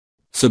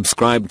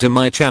Subscribe to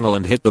my channel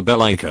and hit the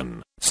bell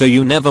icon so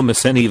you never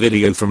miss any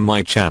video from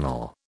my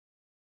channel.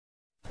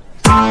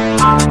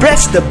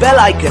 Press the bell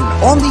icon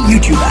on the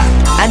YouTube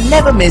app and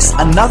never miss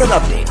another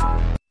update.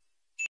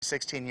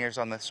 16 years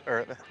on this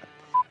earth.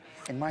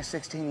 In my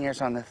 16 years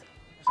on this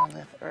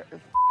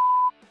earth.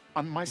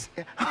 On my...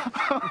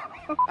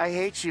 I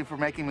hate you for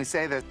making me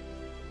say this.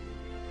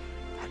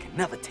 I can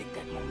never take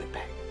that moment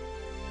back.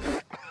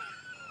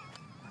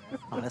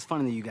 Oh, that's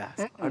funny to you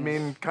guys. I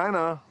mean,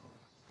 kinda.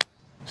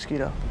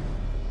 Mosquito.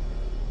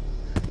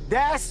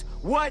 That's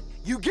what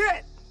you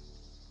get.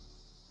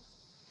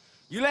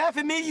 You laugh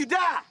at me, you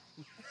die.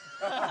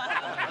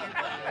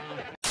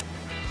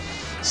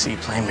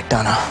 Seaplane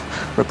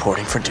McDonough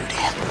reporting for duty.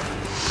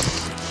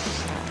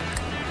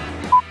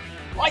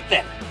 Right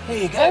then,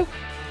 here you go.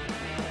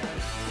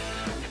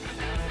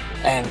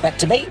 And back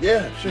to me.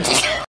 Yeah, sure.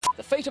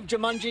 The fate of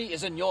Jumanji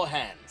is in your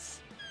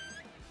hands.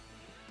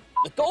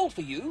 The goal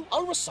for you,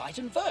 I'll recite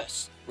in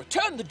verse.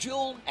 Return the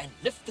jewel and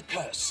lift the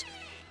curse.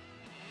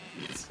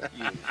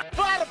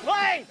 Fly the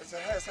plane! It's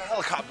a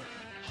helicopter.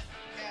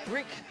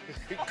 Rick.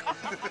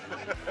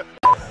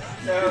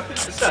 No,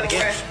 it's not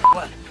again.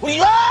 What? We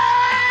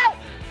oh!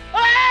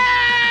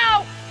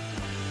 Oh!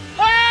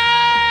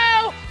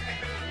 Oh!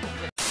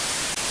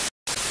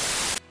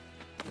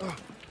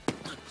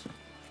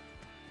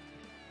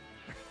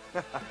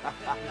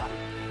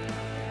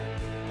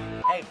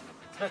 Hey,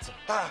 Spencer,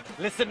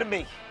 listen to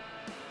me.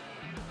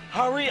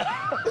 Hurry up.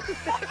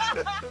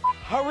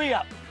 Hurry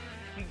up.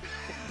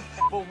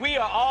 Well, we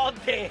are all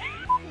dead.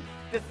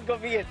 This is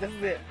gonna be it. This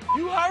is it.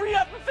 You hurry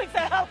up and fix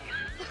that house.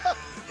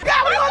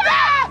 God, we're gonna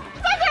die!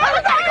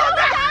 We're gonna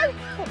die!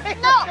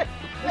 No!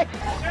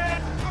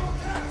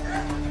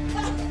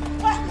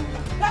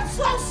 That's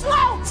so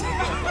slow!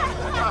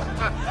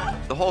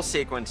 The whole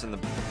sequence in the...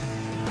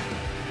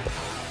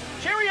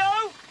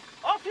 Cheerio!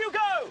 Off you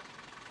go!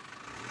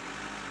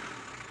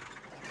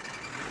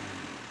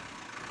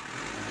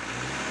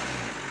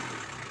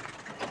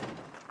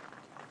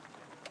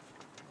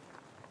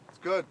 It's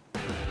good.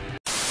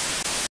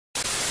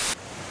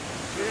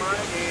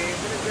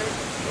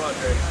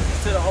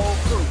 To the whole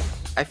crew.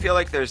 I feel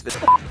like there's this...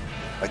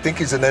 I think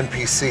he's an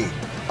NPC.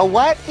 A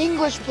what?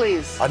 English,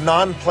 please. A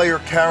non-player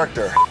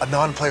character. A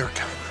non-player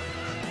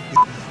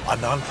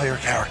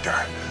character.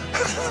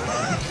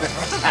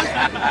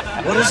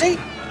 What is he?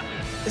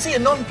 Is he a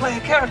non-player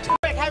character?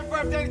 Happy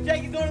birthday to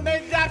Jake. He's doing an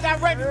amazing job.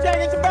 Director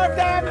Jake, it's your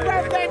birthday. Happy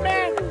birthday,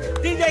 man.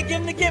 DJ,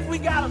 give him the gift. We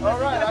got him. All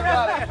right, I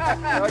got it.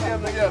 I give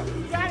him the gift.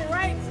 You got it,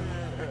 right?